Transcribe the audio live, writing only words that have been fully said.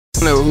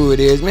Know who it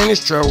is, man.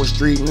 It's Trouble with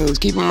Street News.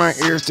 Keeping my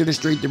ears to the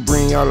street to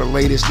bring y'all the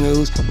latest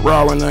news,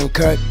 raw and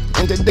uncut.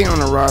 And today on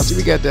the roster,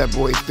 we got that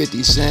boy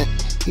 50 Cent.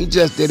 He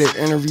just did an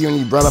interview and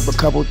he brought up a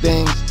couple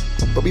things.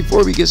 But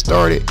before we get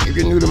started, if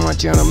you're new to my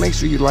channel, make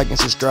sure you like and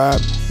subscribe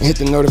and hit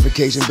the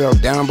notification bell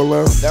down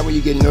below. That way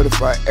you get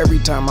notified every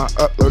time I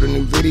upload a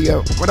new video.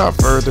 Without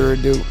further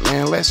ado,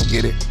 man, let's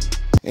get it.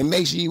 And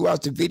make sure you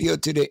watch the video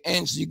to the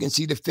end so you can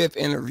see the 5th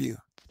interview.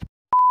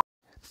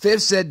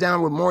 5th sat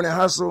down with Morning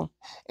Hustle,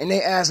 and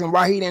they asked him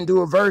why he didn't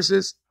do a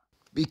versus,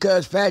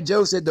 because Fat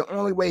Joe said the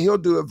only way he'll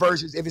do a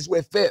versus if it's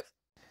with 5th.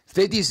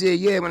 50 said,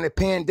 yeah, when the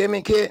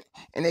pandemic hit,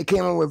 and they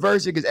came in with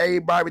versus because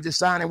everybody was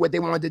deciding what they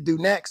wanted to do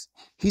next,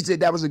 he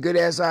said that was a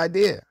good-ass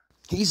idea.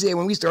 He said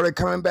when we started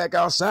coming back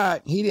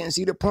outside, he didn't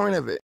see the point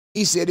of it.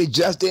 He said it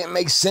just didn't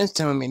make sense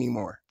to him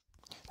anymore.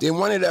 Then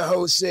one of the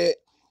hosts said,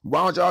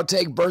 why don't y'all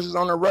take versus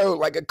on the road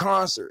like a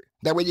concert?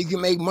 That way you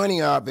can make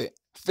money off it.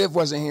 5th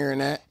wasn't hearing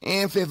that,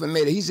 and 5th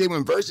admitted. He said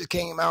when Versus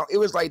came out, it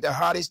was like the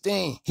hottest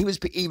thing. He was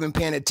even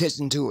paying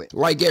attention to it,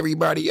 like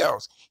everybody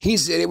else. He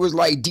said it was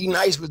like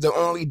D-Nice was the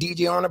only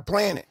DJ on the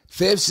planet.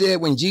 5th said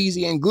when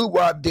Jeezy and Goop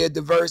did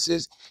the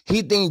Versus,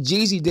 he think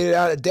Jeezy did it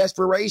out of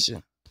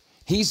desperation.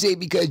 He said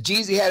because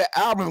Jeezy had an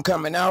album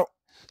coming out,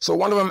 so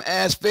one of them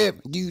asked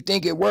 5th, do you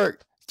think it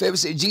worked? 5th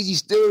said Jeezy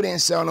still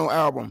didn't sell no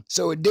album,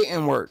 so it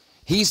didn't work.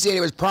 He said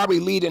it was probably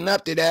leading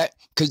up to that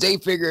because they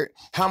figured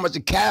how much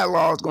the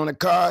catalog was going to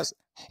cost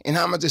and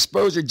how much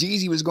exposure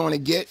Jeezy was going to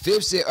get.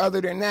 5th said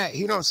other than that,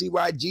 he don't see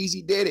why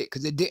Jeezy did it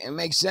because it didn't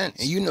make sense.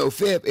 And you know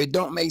 5th, it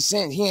don't make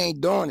sense. He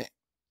ain't doing it.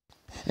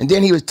 And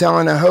then he was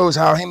telling the host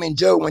how him and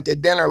Joe went to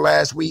dinner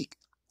last week.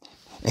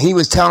 And he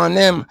was telling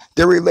them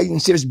their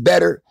relationship's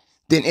better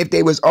than if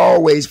they was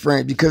always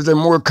friends because they're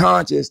more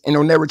conscious and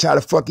they'll never try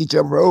to fuck each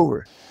other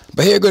over.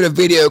 But here go the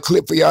video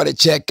clip for y'all to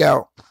check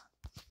out.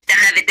 The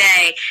other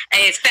day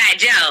is Fat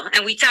Joe,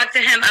 and we talked to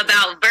him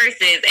about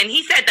verses, and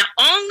he said the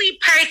only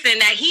person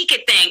that he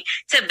could think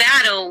to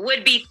battle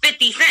would be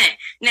 50 Cent.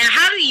 Now,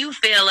 how do you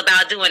feel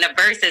about doing a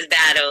versus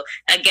battle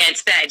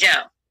against Fat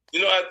Joe?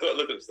 You know, I thought,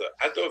 look at this stuff.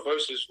 I thought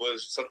versus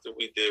was something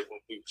we did when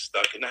we were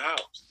stuck in the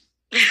house.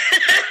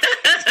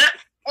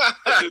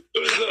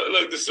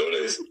 Look, as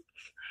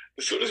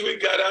soon as we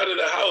got out of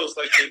the house,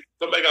 like to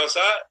come back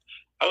outside,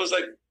 I was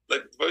like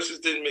versus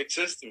didn't make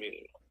sense to me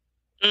anymore.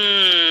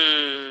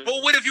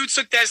 But what if you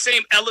took that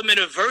same element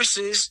of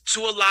verses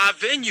to a live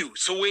venue,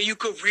 so where you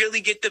could really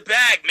get the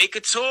bag, make a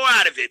tour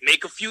out of it,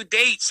 make a few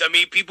dates? I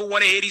mean, people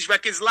want to hear these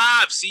records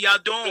live, see y'all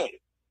doing.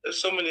 There's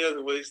so many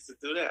other ways to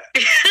do that.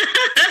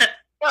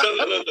 So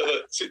look.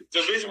 See,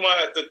 the reason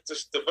why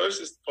the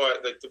verses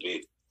part, like to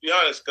me, to be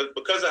honest,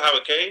 because of how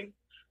it came,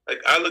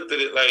 like I looked at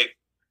it like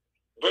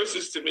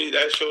verses to me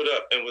that showed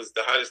up and was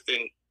the hottest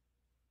thing.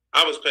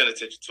 I was paying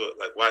attention to it,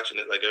 like watching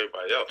it like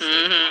everybody else.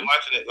 Mm-hmm. I'm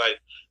watching it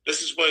like,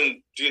 this is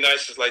when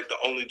D-Nice is like the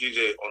only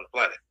DJ on the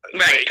planet.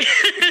 Like, Right.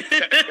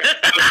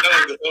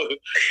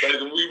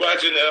 like we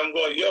watching it, I'm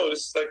going, yo,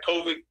 this is like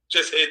COVID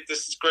just hit.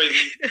 This is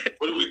crazy.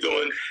 What are we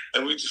doing?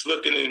 And we just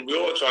looking and we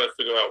all trying to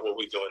figure out what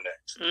we're doing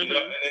next. Mm-hmm. You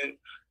know? And then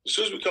as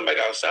soon as we come back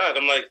outside,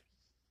 I'm like,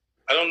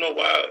 I don't know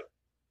why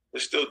they're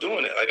still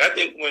doing it. Like I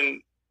think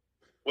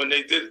when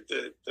they did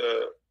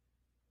the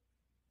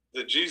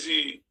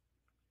Jeezy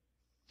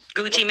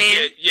Gucci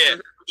Man. Yeah.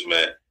 Gucci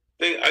Man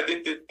thing, I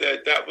think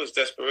that was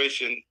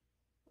desperation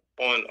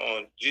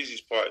on Jeezy's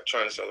part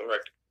trying to sell a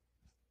record.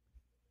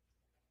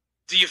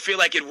 Do you feel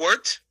like it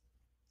worked?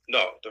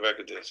 No, the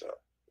record didn't sell.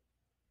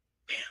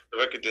 The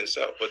record didn't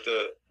sell, but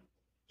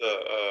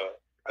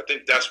I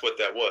think that's what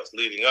that was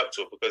leading up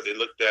to it because they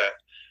looked at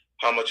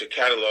how much a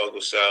catalog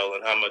will sell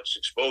and how much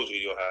exposure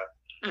you'll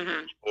have,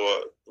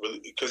 or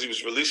because he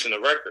was releasing a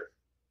record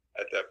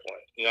at that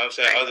point. You know what I'm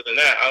saying? Right. Other than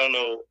that, I don't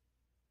know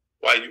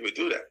why you would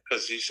do that,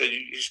 because he said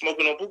you're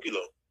smoking on Bookie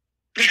Low.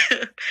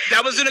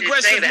 That was an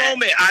aggressive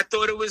moment. I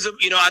thought it was,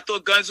 I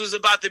thought Guns was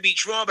about to be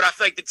drawn, but I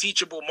feel like the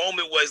teachable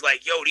moment was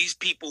like, yo, these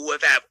people who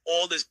have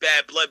all this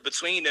bad blood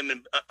between them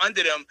and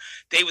under them,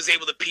 they was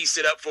able to piece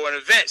it up for an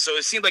event. So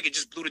it seemed like it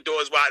just blew the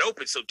doors wide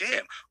open. So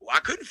damn, why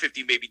couldn't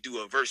 50 maybe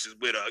do a versus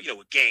with a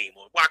Game,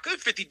 or why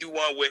couldn't 50 do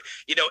one with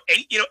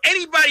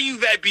anybody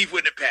you've had beef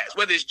with in the past,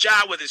 whether it's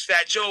Ja, whether it's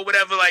Fat Joe, or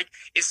whatever. Like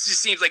it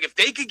just seems like if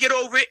they could get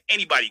over it,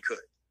 anybody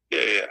could.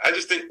 Yeah. I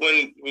just think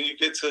when you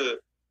get to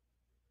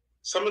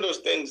some of those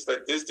things,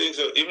 like these things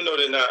are, even though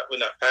we're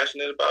not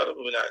passionate about it,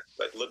 we're not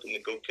like looking to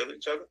go kill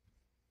each other.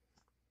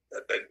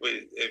 Like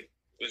it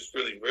was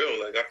really real.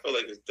 Like I feel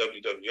like it's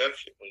WWF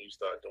shit when you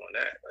start doing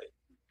that. Like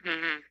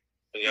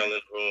when y'all in the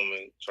room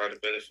and trying to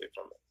benefit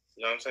from it.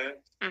 You know what I'm saying?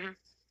 Mm-hmm.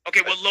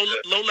 Okay, well,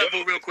 low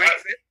level, real quick.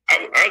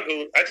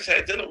 I just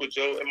had dinner with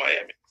Joe in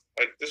Miami.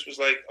 Like this was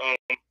like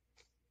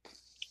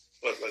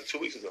 2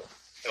 weeks ago.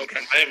 Okay.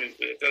 In Miami,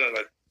 we had dinner,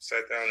 like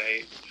sat down and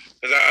ate.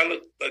 Because I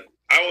look like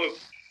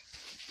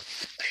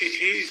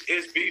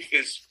his beef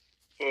is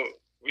for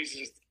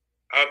reasons.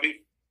 Our beef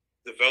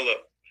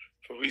developed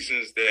for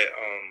reasons that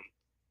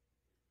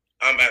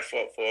I'm at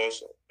fault for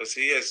also. Because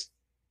he's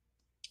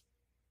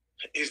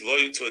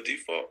loyal to a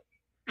default.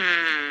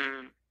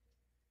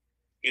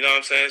 You know what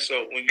I'm saying?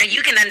 So when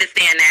you can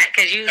understand that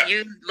because you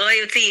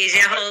loyalty is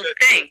your whole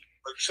thing.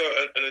 So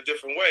in a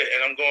different way,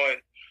 and I'm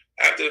going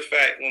after the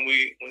fact when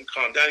we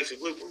calmed down. He said,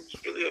 "We're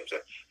really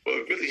upset, but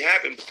it really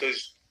happened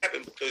because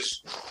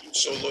you were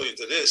so loyal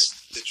to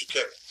this that you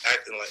kept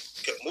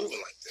moving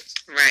like this."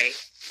 Right.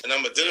 And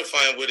I'm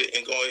identifying with it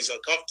and going, he's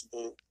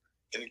uncomfortable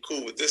and he's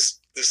cool with this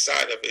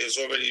side of it. It's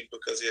already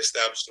because he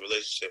established a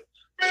relationship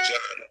with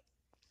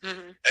John.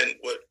 Mm-hmm. And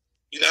what,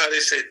 you know how they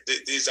say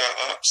these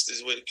are ops, this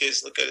is the way the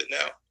kids look at it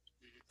now.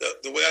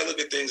 The way I look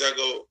at things, I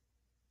go,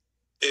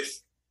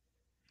 if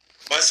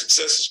my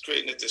success is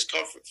creating a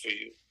discomfort for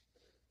you,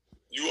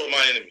 you are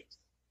my enemy.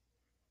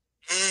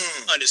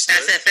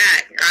 Understand. That's a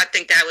fact. I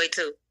think that way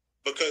too.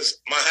 Because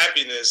my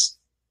happiness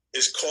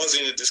is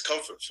causing a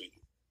discomfort for you.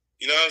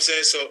 You know what I'm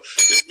saying? So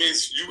this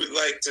means you would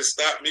like to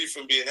stop me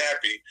from being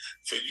happy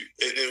for you,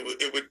 and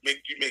it would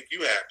make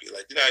you happy.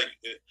 Like, you know,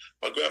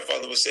 my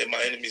grandfather would say,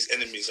 "My enemy's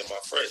enemies are my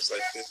friends."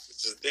 Like,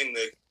 this is a thing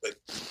that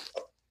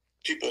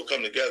people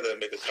come together and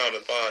make a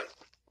common bond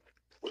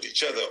with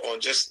each other on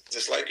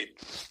just liking you.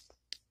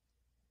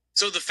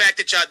 So the fact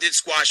that y'all did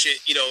squash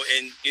it, you know,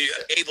 and you're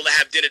able to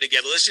have dinner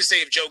together. Let's just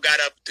say if Joe got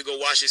up to go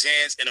wash his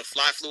hands and a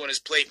fly flew on his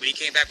plate, when he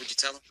came back, would you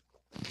tell him?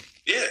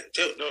 Yeah,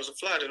 Joe, no, it's a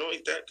fly. They don't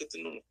eat that. Get the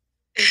noodle.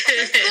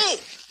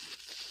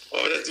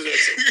 Oh, let's do that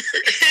to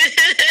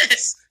him.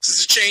 This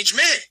is a changed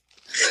man.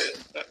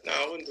 No,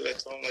 I wouldn't do that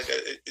to him. Like,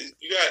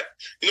 you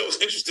know, what's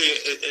interesting,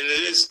 and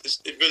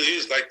it really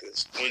is like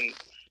this.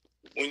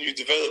 When you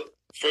develop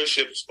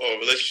friendships or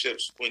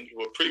relationships when you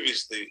were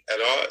previously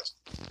at odds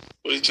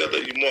with each other,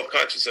 you're more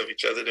conscious of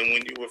each other than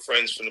when you were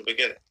friends from the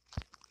beginning.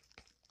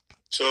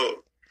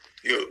 So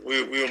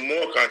we were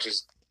more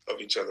conscious of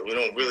each other. We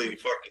don't really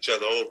fuck each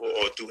other over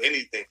or do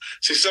anything.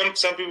 See,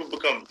 some people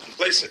become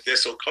complacent. They're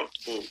so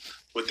comfortable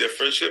with their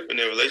friendship and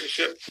their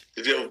relationship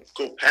that they'll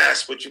go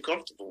past what you're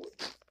comfortable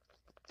with.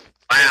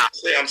 Wow.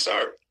 Say, "I'm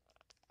sorry."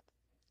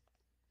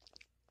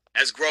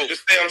 That's growth.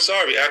 Just say, "I'm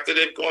sorry." After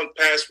they've gone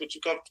past what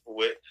you're comfortable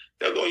with,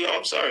 they'll go, "Yo,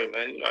 I'm sorry,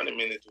 man. You know, I didn't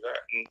mean to do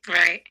that."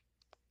 Right.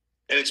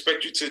 And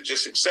expect you to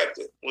just accept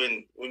it.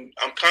 When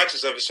I'm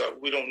conscious of it, so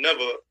we don't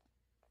never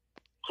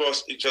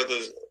cross each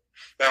other's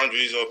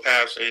boundaries or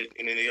paths in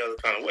any other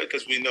kind of way,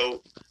 because we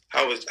know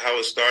how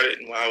it started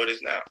and how it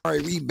is now. All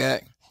right, read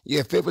back.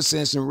 Yeah, Fit was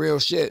saying some real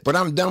shit. But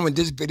I'm done with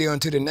this video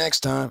until the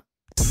next time.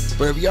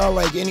 But if y'all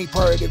like any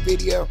part of the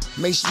video,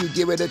 make sure you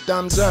give it a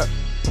thumbs up.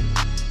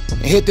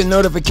 And hit the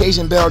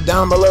notification bell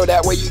down below.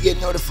 That way you get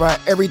notified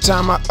every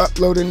time I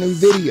upload a new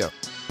video.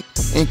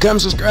 And come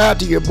subscribe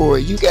to your boy.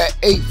 You got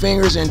 8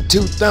 fingers and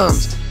 2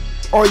 thumbs.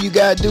 All you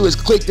gotta do is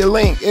click the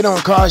link. It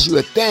don't cost you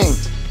a thing.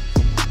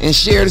 And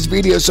share this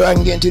video so I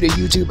can get into the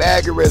YouTube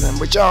algorithm.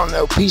 But y'all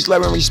know, peace,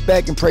 love, and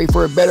respect, and pray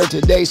for a better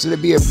today so to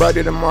be a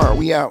better tomorrow.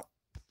 We out.